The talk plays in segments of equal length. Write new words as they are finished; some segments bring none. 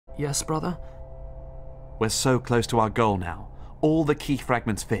Yes, brother? We're so close to our goal now. All the key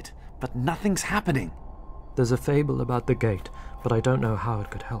fragments fit, but nothing's happening. There's a fable about the gate, but I don't know how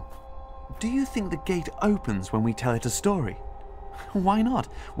it could help. Do you think the gate opens when we tell it a story? Why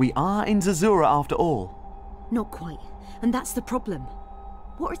not? We are in Zerzur after all. Not quite, and that's the problem.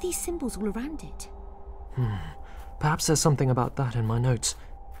 What are these symbols all around it? Perhaps there's something about that in my notes.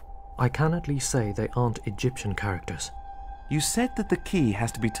 I can at least say they aren't Egyptian characters. You said that the key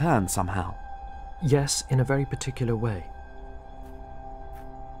has to be turned somehow. Yes, in a very particular way.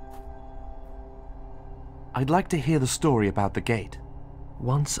 I'd like to hear the story about the gate.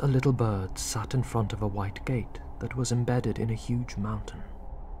 Once a little bird sat in front of a white gate that was embedded in a huge mountain.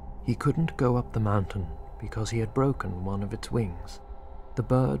 He couldn't go up the mountain because he had broken one of its wings. The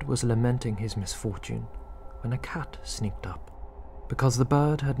bird was lamenting his misfortune when a cat sneaked up. Because the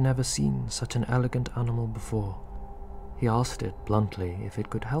bird had never seen such an elegant animal before, he asked it bluntly if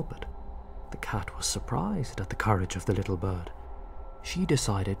it could help it. The cat was surprised at the courage of the little bird. She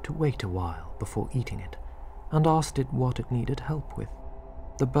decided to wait a while before eating it, and asked it what it needed help with.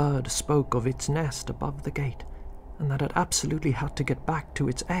 The bird spoke of its nest above the gate, and that it absolutely had to get back to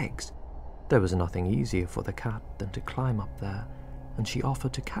its eggs. There was nothing easier for the cat than to climb up there, and she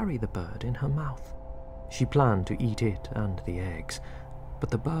offered to carry the bird in her mouth. She planned to eat it and the eggs, but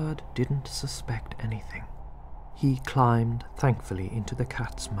the bird didn't suspect anything. He climbed thankfully into the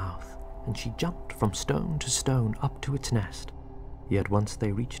cat's mouth, and she jumped from stone to stone up to its nest. Yet once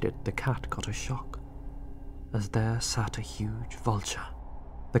they reached it, the cat got a shock, as there sat a huge vulture.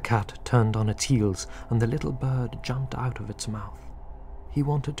 The cat turned on its heels, and the little bird jumped out of its mouth. He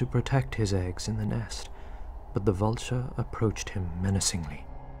wanted to protect his eggs in the nest, but the vulture approached him menacingly.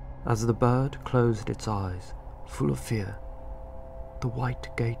 As the bird closed its eyes, full of fear, the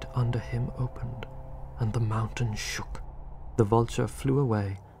white gate under him opened, and the mountain shook. The vulture flew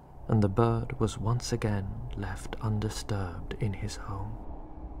away, and the bird was once again left undisturbed in his home.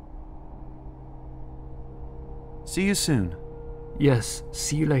 See you soon. Yes,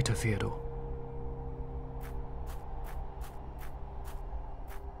 see you later, Theodore.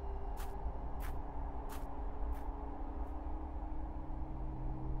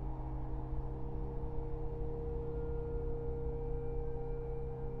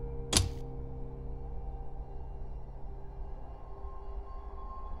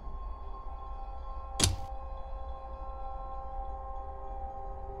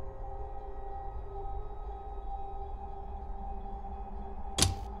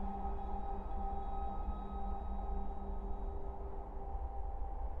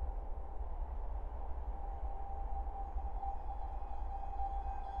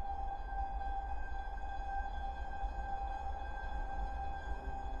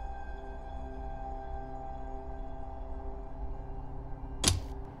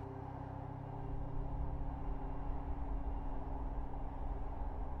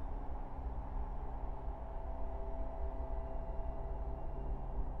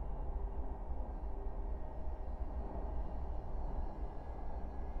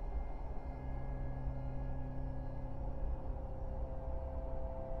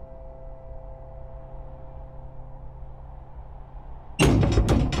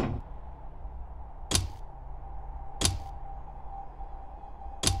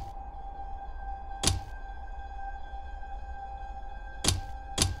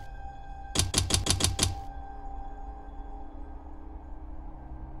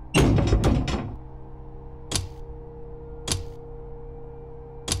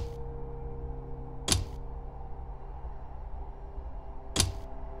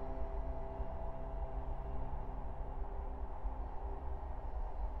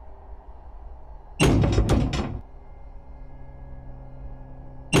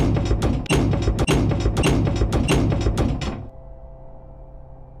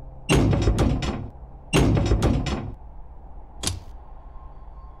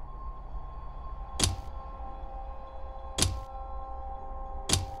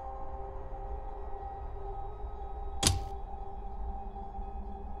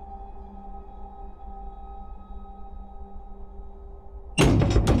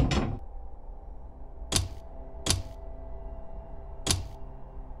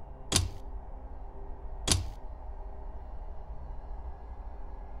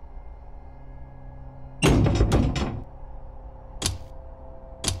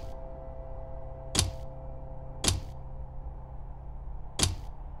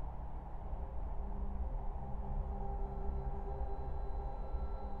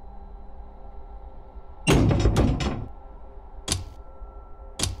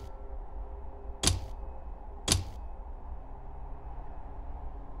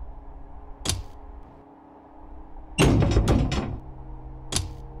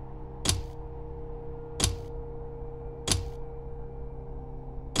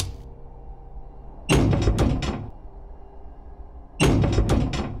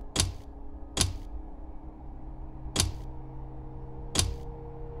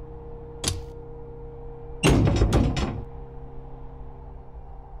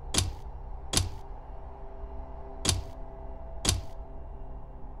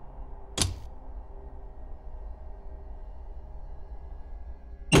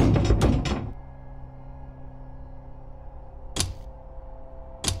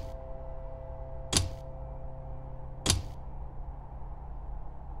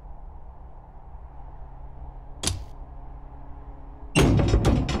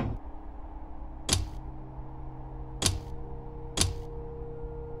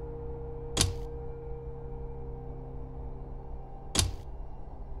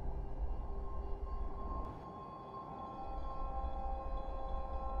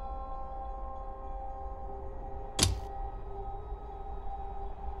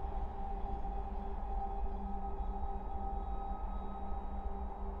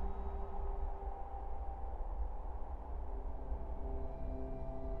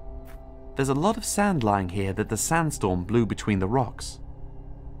 There's a lot of sand lying here that the sandstorm blew between the rocks.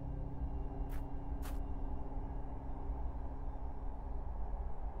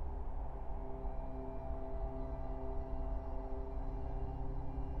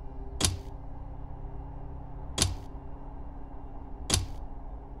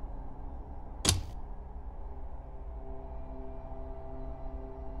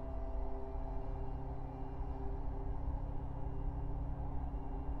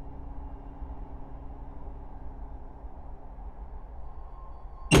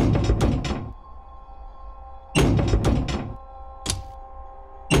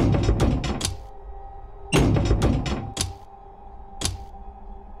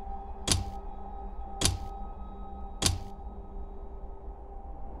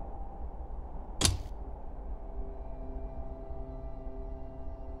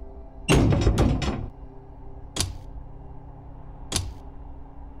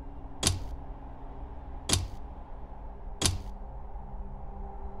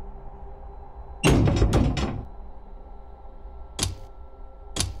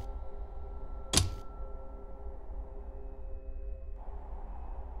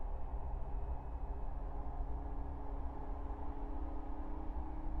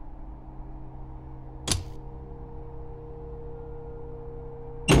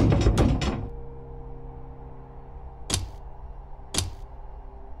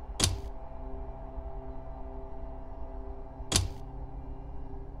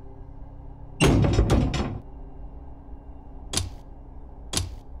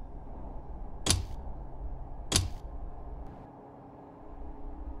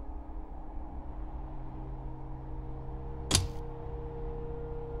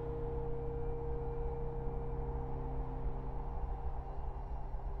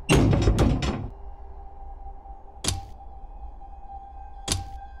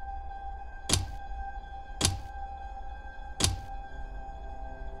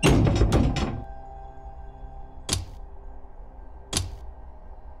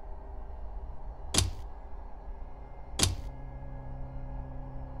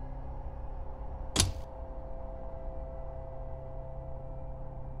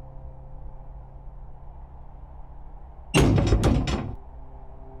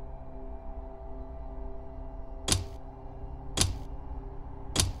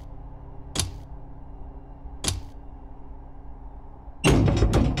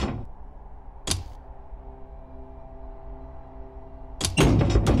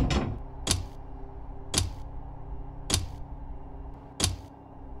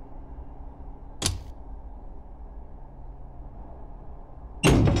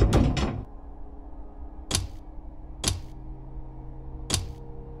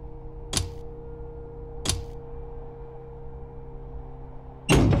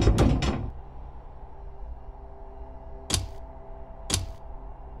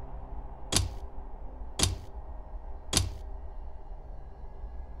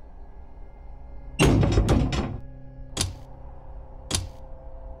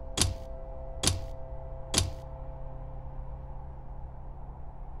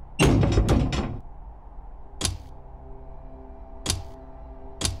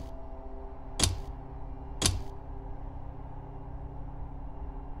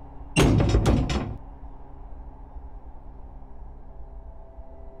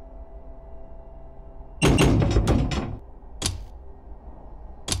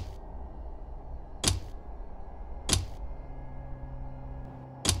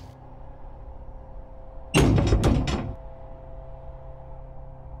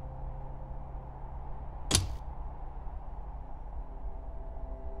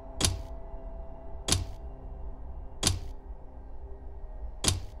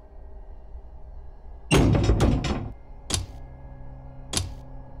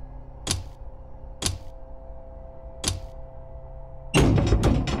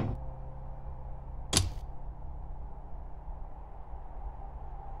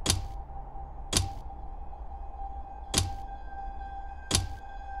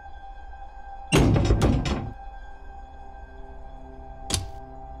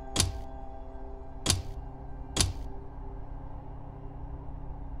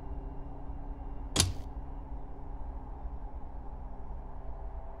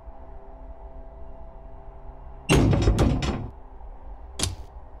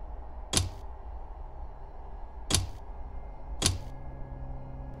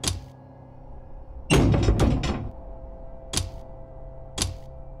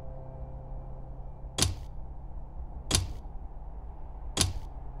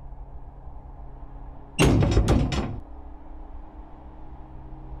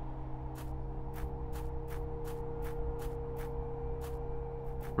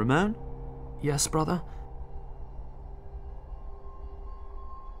 Ramon? Yes, brother?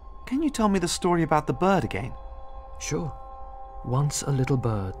 Can you tell me the story about the bird again? Sure. Once a little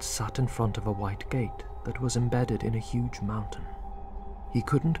bird sat in front of a white gate that was embedded in a huge mountain. He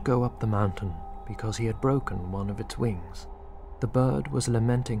couldn't go up the mountain because he had broken one of its wings. The bird was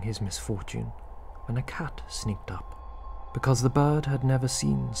lamenting his misfortune when a cat sneaked up. Because the bird had never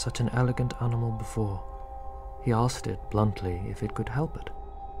seen such an elegant animal before, he asked it bluntly if it could help it.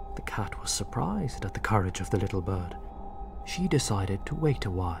 The cat was surprised at the courage of the little bird. She decided to wait a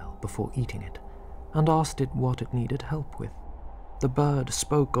while before eating it, and asked it what it needed help with. The bird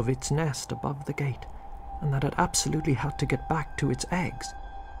spoke of its nest above the gate, and that it absolutely had to get back to its eggs.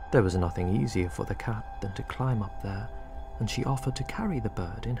 There was nothing easier for the cat than to climb up there, and she offered to carry the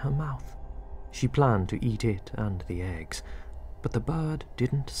bird in her mouth. She planned to eat it and the eggs, but the bird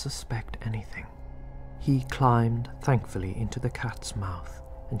didn't suspect anything. He climbed thankfully into the cat's mouth,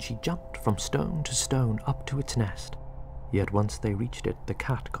 and she jumped from stone to stone up to its nest. Yet once they reached it, the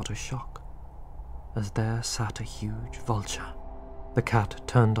cat got a shock, as there sat a huge vulture. The cat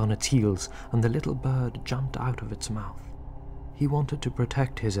turned on its heels, and the little bird jumped out of its mouth. He wanted to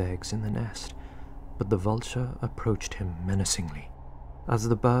protect his eggs in the nest, but the vulture approached him menacingly. As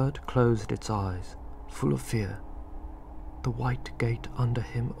the bird closed its eyes, full of fear, the white gate under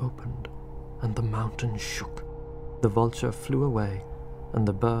him opened, and the mountain shook. The vulture flew away, and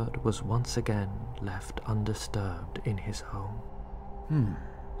the bird was once again left undisturbed in his home.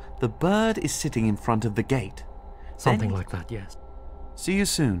 The bird is sitting in front of the gate. Something like that, yes. See you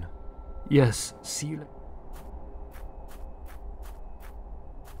soon. Yes, see you later.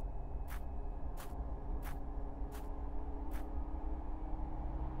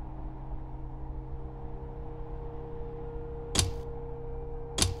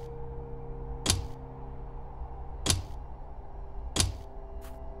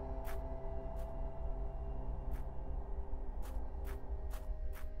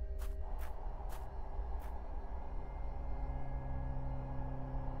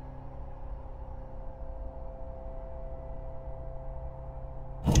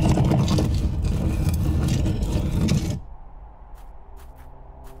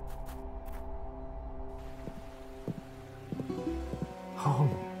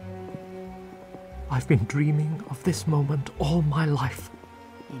 Home. I've been dreaming of this moment all my life.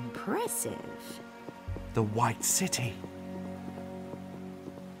 Impressive. The White City.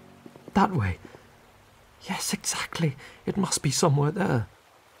 That way. Yes, exactly. It must be somewhere there.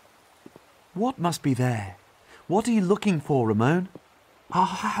 What must be there? What are you looking for, Ramon? Our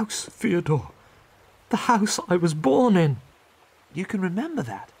house, Theodore. The house I was born in. You can remember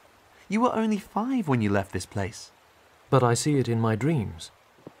that. You were only 5 when you left this place. But I see it in my dreams.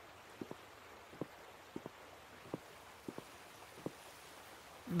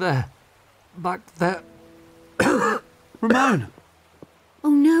 There. Back there. Ramon! Oh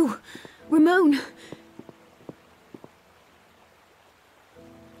no! Ramon!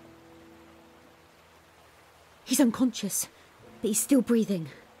 He's unconscious, but he's still breathing.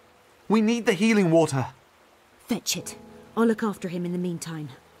 We need the healing water. Fetch it. I'll look after him in the meantime.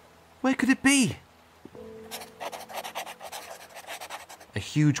 Where could it be? A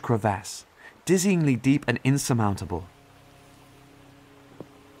huge crevasse, dizzyingly deep and insurmountable.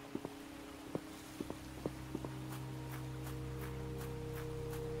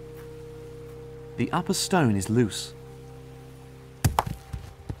 The upper stone is loose.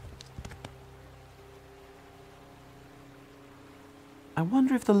 I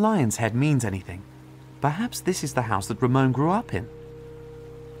wonder if the lion's head means anything. Perhaps this is the house that Ramon grew up in.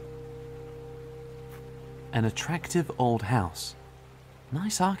 An attractive old house.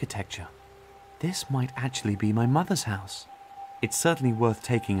 Nice architecture. This might actually be my mother's house. It's certainly worth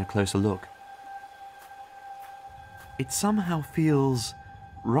taking a closer look. It somehow feels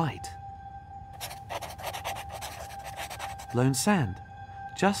right. Blown sand,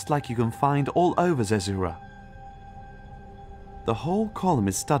 just like you can find all over Zerzur. The whole column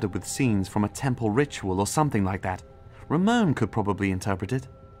is studded with scenes from a temple ritual or something like that. Ramon could probably interpret it.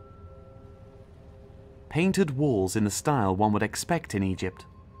 Painted walls in the style one would expect in Egypt.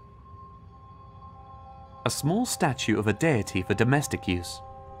 A small statue of a deity for domestic use.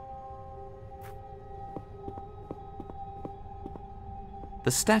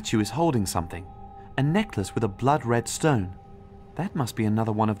 The statue is holding something, a necklace with a blood-red stone. That must be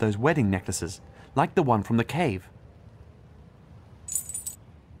another one of those wedding necklaces, like the one from the cave.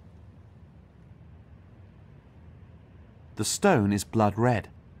 The stone is blood red.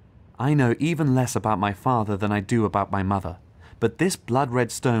 I know even less about my father than I do about my mother, but this blood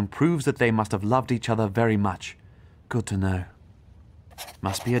red stone proves that they must have loved each other very much. Good to know.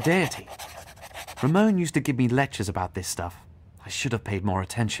 Must be a deity. Ramon used to give me lectures about this stuff. I should have paid more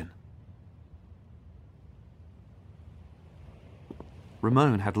attention.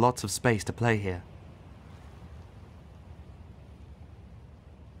 Ramon had lots of space to play here.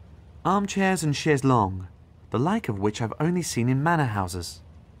 Armchairs and chaises longues, the like of which I've only seen in manor houses.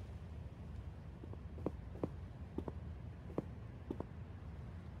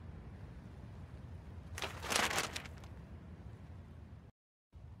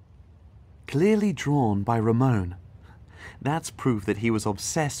 Clearly drawn by Ramon. That's proof that he was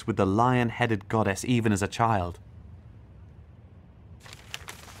obsessed with the lion-headed goddess even as a child.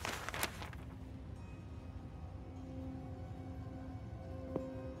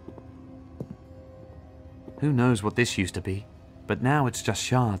 Who knows what this used to be, but now it's just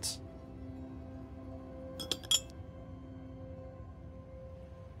shards.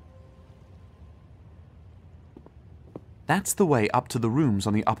 That's the way up to the rooms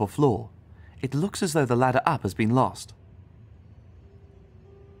on the upper floor. It looks as though the ladder up has been lost.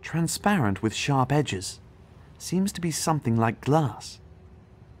 Transparent with sharp edges. Seems to be something like glass.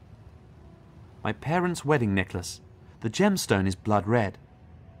 My parents' wedding necklace. The gemstone is blood red.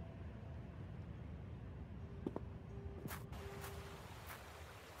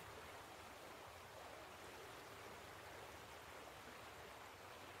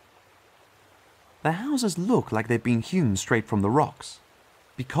 The houses look like they've been hewn straight from the rocks.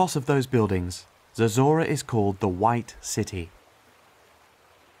 Because of those buildings, Zerzur is called the White City.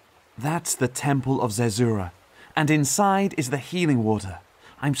 That's the Temple of Zerzur, and inside is the healing water.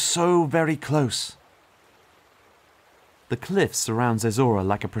 I'm so very close. The cliffs surround Zerzur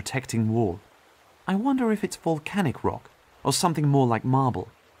like a protecting wall. I wonder if it's volcanic rock, or something more like marble.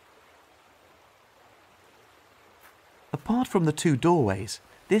 Apart from the two doorways,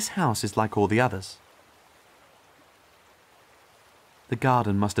 this house is like all the others. The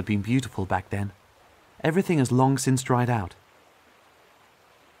garden must have been beautiful back then. Everything has long since dried out.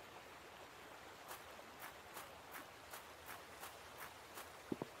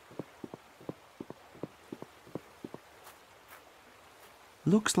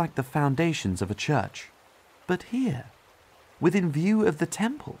 Looks like the foundations of a church. But here, within view of the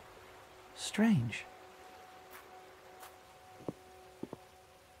temple. Strange.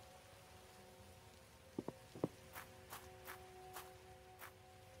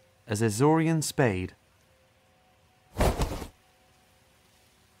 A Zerzurian spade.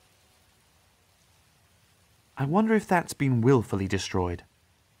 I wonder if that's been willfully destroyed.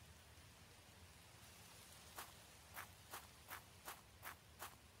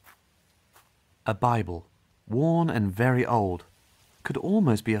 A Bible, worn and very old. Could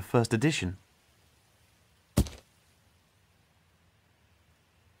almost be a first edition.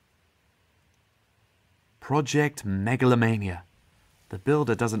 Project Megalomania. The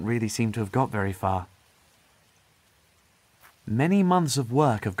builder doesn't really seem to have got very far. Many months of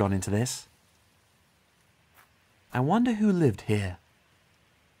work have gone into this. I wonder who lived here.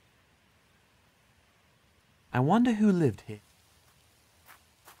 I wonder who lived here.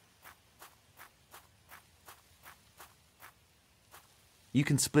 You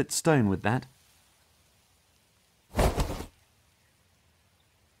can split stone with that.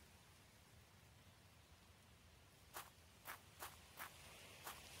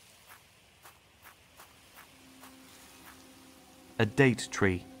 A date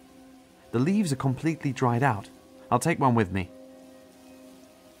tree. The leaves are completely dried out. I'll take one with me.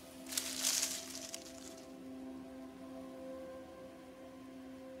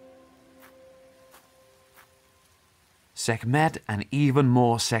 Sekhmet and even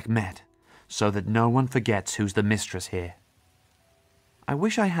more Sekhmet, so that no one forgets who's the mistress here. I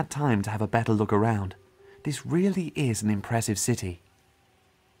wish I had time to have a better look around. This really is an impressive city.